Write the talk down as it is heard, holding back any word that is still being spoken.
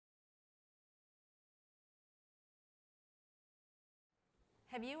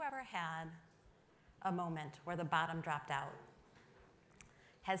Have you ever had a moment where the bottom dropped out?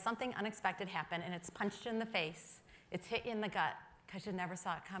 Has something unexpected happened and it's punched you in the face, it's hit you in the gut because you never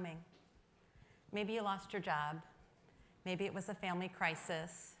saw it coming? Maybe you lost your job. Maybe it was a family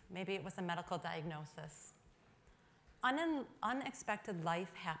crisis. Maybe it was a medical diagnosis. Unexpected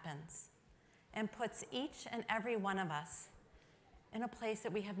life happens and puts each and every one of us in a place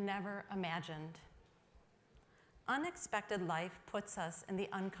that we have never imagined. Unexpected life puts us in the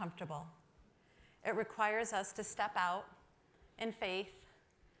uncomfortable. It requires us to step out in faith,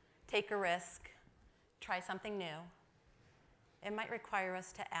 take a risk, try something new. It might require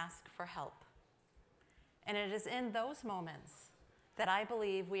us to ask for help. And it is in those moments that I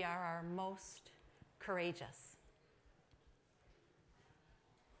believe we are our most courageous.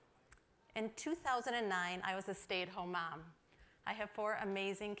 In 2009, I was a stay-at-home mom. I have 4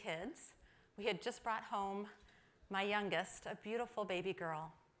 amazing kids. We had just brought home my youngest, a beautiful baby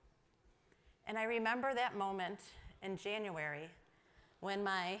girl. And I remember that moment in January when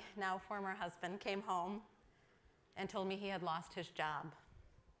my now former husband came home and told me he had lost his job.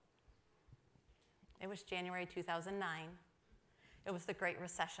 It was January 2009. It was the Great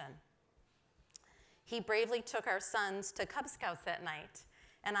Recession. He bravely took our sons to Cub Scouts that night,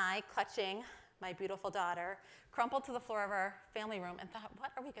 and I, clutching my beautiful daughter, crumpled to the floor of our family room and thought,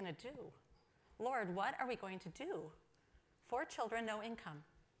 what are we going to do? Lord, what are we going to do? 4 children, no income.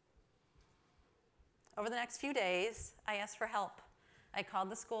 Over the next few days, I asked for help. I called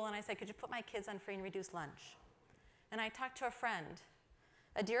the school and I said, could you put my kids on free and reduced lunch? And I talked to a friend,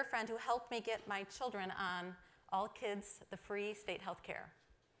 a dear friend who helped me get my children on all kids, the free state health care.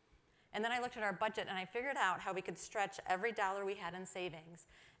 And then I looked at our budget and I figured out how we could stretch every dollar we had in savings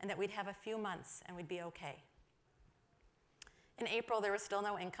and that we'd have a few months and we'd be okay. In April, there was still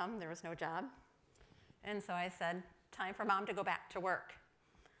no income, there was no job. And so I said, time for mom to go back to work.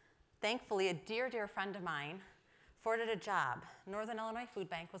 Thankfully, a dear, dear friend of mine forwarded a job. Northern Illinois Food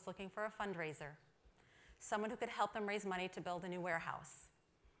Bank was looking for a fundraiser, someone who could help them raise money to build a new warehouse.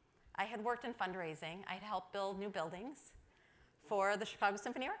 I had worked in fundraising. I had helped build new buildings for the Chicago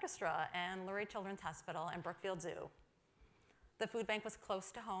Symphony Orchestra and Lurie Children's Hospital and Brookfield Zoo. The food bank was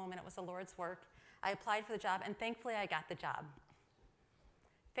close to home and it was the Lord's work. I applied for the job and thankfully I got the job.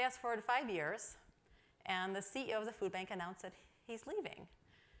 Fast forward 5 years and the CEO of the food bank announced that he's leaving.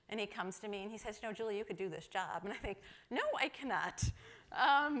 And he comes to me and he says, you know, Julie, you could do this job. And I think, no, I cannot.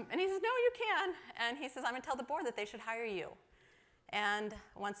 And he says, no, you can. And he says, I'm going to tell the board that they should hire you. And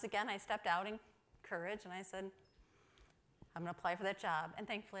once again, I stepped out in courage and I said, I'm going to apply for that job. And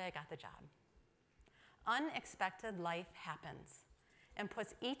thankfully, I got the job. Unexpected life happens and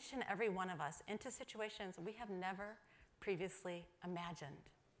puts each and every one of us into situations we have never previously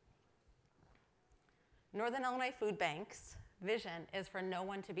imagined. Northern Illinois Food Bank's vision is for no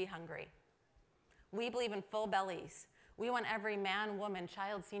one to be hungry. We believe in full bellies. We want every man, woman,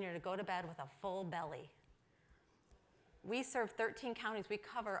 child, senior to go to bed with a full belly. We serve 13 counties. We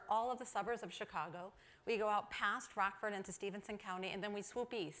cover all of the suburbs of Chicago. We go out past Rockford into Stephenson County, and then we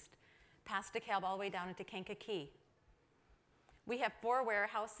swoop east, past DeKalb all the way down into Kankakee. We have 4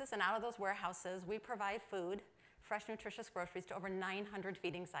 warehouses, and out of those warehouses, we provide food, fresh, nutritious groceries to over 900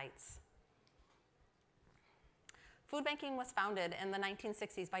 feeding sites. Food banking was founded in the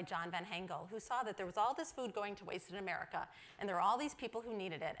 1960s by John Van Hengel, who saw that there was all this food going to waste in America, and there were all these people who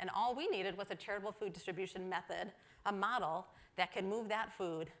needed it, and all we needed was a charitable food distribution method, a model that could move that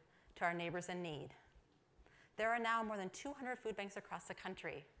food to our neighbors in need. There are now more than 200 food banks across the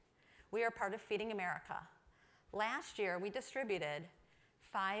country. We are part of Feeding America. Last year, we distributed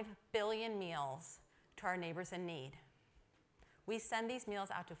 5 billion meals to our neighbors in need. We send these meals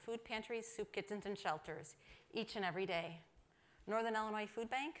out to food pantries, soup kitchens, and shelters each and every day. Northern Illinois Food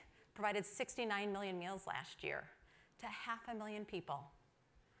Bank provided 69 million meals last year to 500,000 people.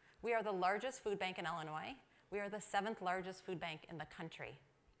 We are the largest food bank in Illinois. We are the 7th largest food bank in the country.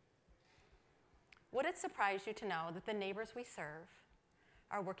 Would it surprise you to know that the neighbors we serve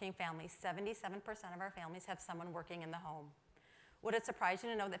are working families? 77% of our families have someone working in the home. Would it surprise you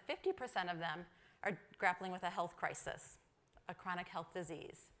to know that 50% of them are grappling with a health crisis, a chronic health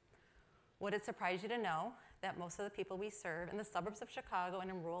disease? Would it surprise you to know that most of the people we serve in the suburbs of Chicago and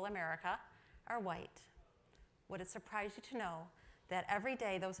in rural America are white? Would it surprise you to know that every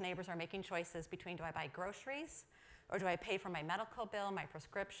day those neighbors are making choices between, do I buy groceries or do I pay for my medical bill, my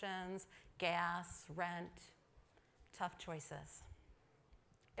prescriptions, gas, rent? Tough choices.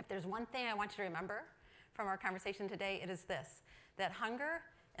 If there's one thing I want you to remember from our conversation today, it is this, that hunger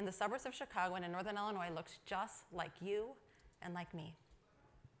in the suburbs of Chicago and in Northern Illinois looks just like you and like me.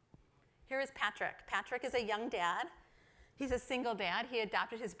 Here is Patrick. Patrick is a young dad. He's a single dad. He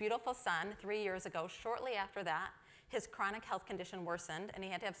adopted his beautiful son 3 years ago. Shortly after that, his chronic health condition worsened, and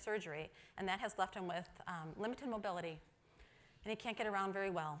he had to have surgery, and that has left him with limited mobility, and he can't get around very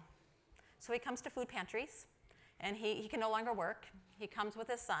well. So he comes to food pantries, and he can no longer work. He comes with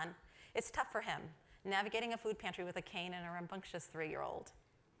his son. It's tough for him, navigating a food pantry with a cane and a rambunctious 3-year-old.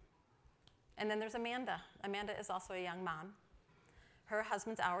 And then there's Amanda. Amanda is also a young mom. Her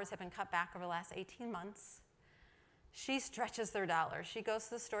husband's hours have been cut back over the last 18 months. She stretches their dollars. She goes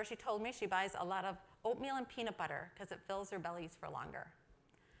to the store. She told me she buys a lot of oatmeal and peanut butter because it fills their bellies for longer.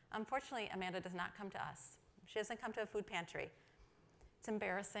 Unfortunately, Amanda does not come to us. She doesn't come to a food pantry. It's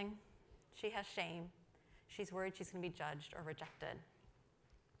embarrassing. She has shame. She's worried she's going to be judged or rejected.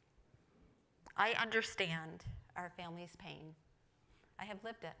 I understand our family's pain. I have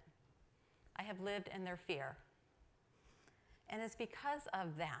lived it. I have lived in their fear. And it's because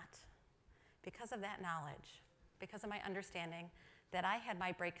of that knowledge, because of my understanding, that I had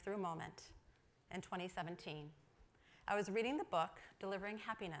my breakthrough moment in 2017. I was reading the book, Delivering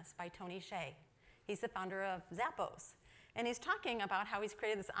Happiness by Tony Hsieh. He's the founder of Zappos. And he's talking about how he's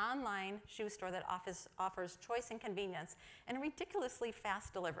created this online shoe store that offers choice and convenience and ridiculously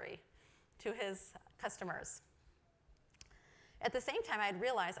fast delivery to his customers. At the same time, I had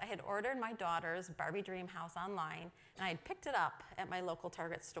realized I had ordered my daughter's Barbie Dream House online, and I had picked it up at my local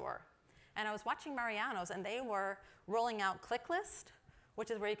Target store. And I was watching Mariano's, and they were rolling out ClickList,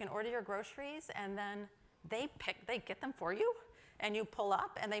 which is where you can order your groceries, and then they get them for you, and you pull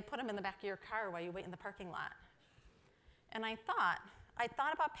up, and they put them in the back of your car while you wait in the parking lot. And I thought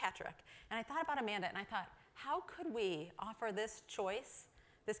about Patrick, and I thought about Amanda, and I thought, how could we offer this choice,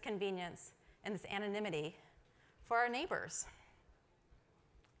 this convenience, and this anonymity for our neighbors?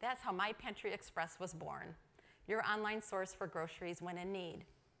 That's how My Pantry Express was born, your online source for groceries when in need.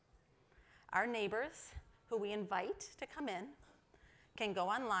 Our neighbors, who we invite to come in, can go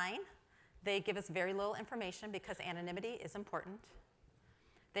online. They give us very little information because anonymity is important.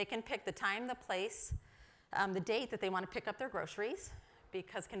 They can pick the time, the place, the date that they want to pick up their groceries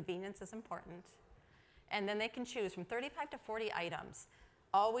because convenience is important. And then they can choose from 35 to 40 items,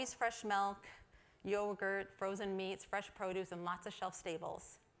 always fresh milk, yogurt, frozen meats, fresh produce, and lots of shelf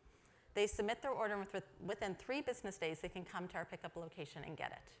staples. They submit their order, and within 3 business days, they can come to our pickup location and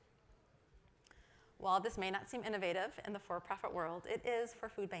get it. While this may not seem innovative in the for-profit world, it is for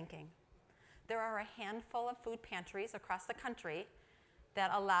food banking. There are a handful of food pantries across the country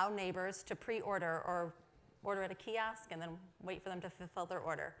that allow neighbors to pre-order or order at a kiosk and then wait for them to fulfill their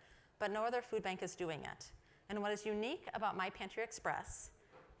order. But no other food bank is doing it. And what is unique about My Pantry Express,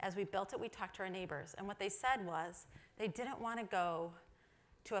 as we built it, we talked to our neighbors, and what they said was they didn't want to go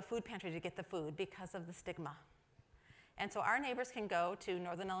to a food pantry to get the food because of the stigma. And so our neighbors can go to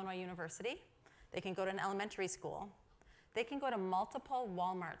Northern Illinois University, they can go to an elementary school, they can go to multiple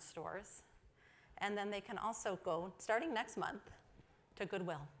Walmart stores, and then they can also go, starting next month, to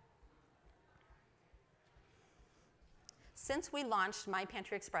Goodwill. Since we launched My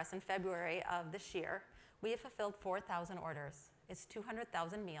Pantry Express in February of this year, we have fulfilled 4,000 orders. It's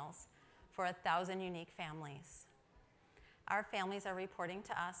 200,000 meals for 1,000 unique families. Our families are reporting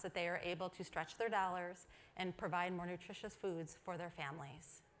to us that they are able to stretch their dollars and provide more nutritious foods for their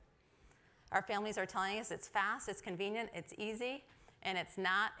families. Our families are telling us it's fast, it's convenient, it's easy, and it's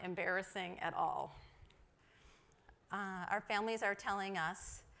not embarrassing at all. Our families are telling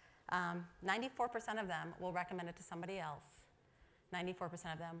us 94% of them will recommend it to somebody else.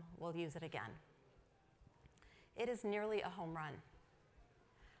 94% of them will use it again. It is nearly a home run.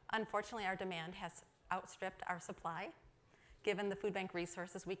 Unfortunately, our demand has outstripped our supply. Given the food bank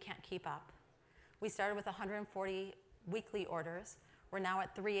resources, we can't keep up. We started with 140 weekly orders. We're now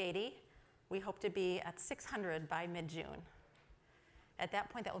at 380. We hope to be at 600 by mid-June. At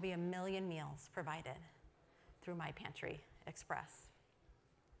that point, that will be 1 million meals provided through My Pantry Express.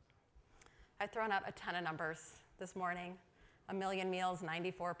 I've thrown out a ton of numbers this morning. 1 million meals,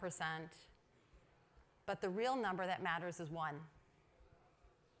 94%. But the real number that matters is 1.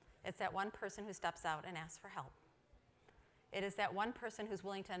 It's that one person who steps out and asks for help. It is that one person who's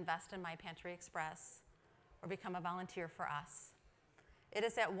willing to invest in My Pantry Express or become a volunteer for us. It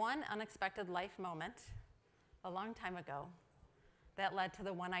is that one unexpected life moment a long time ago that led to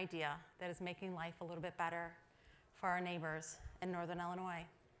the one idea that is making life a little bit better for our neighbors in Northern Illinois.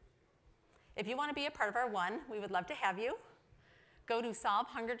 If you want to be a part of our one, we would love to have you. Go to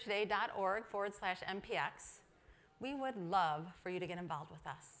solvehungertoday.org/MPX. We would love for you to get involved with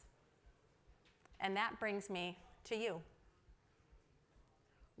us. And that brings me to you.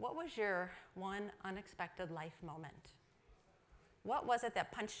 What was your one unexpected life moment? What was it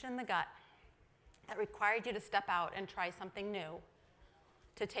that punched you in the gut, that required you to step out and try something new,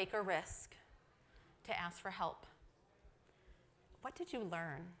 to take a risk, to ask for help? What did you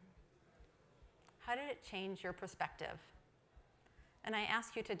learn? How did it change your perspective? And I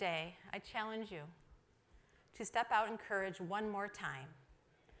ask you today, I challenge you to step out in courage one more time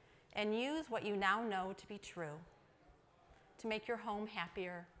and use what you now know to be true to make your home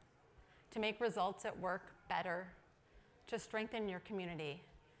happier, to make results at work better, to strengthen your community,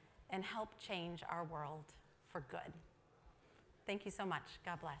 and help change our world for good. Thank you so much.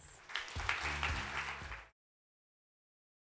 God bless.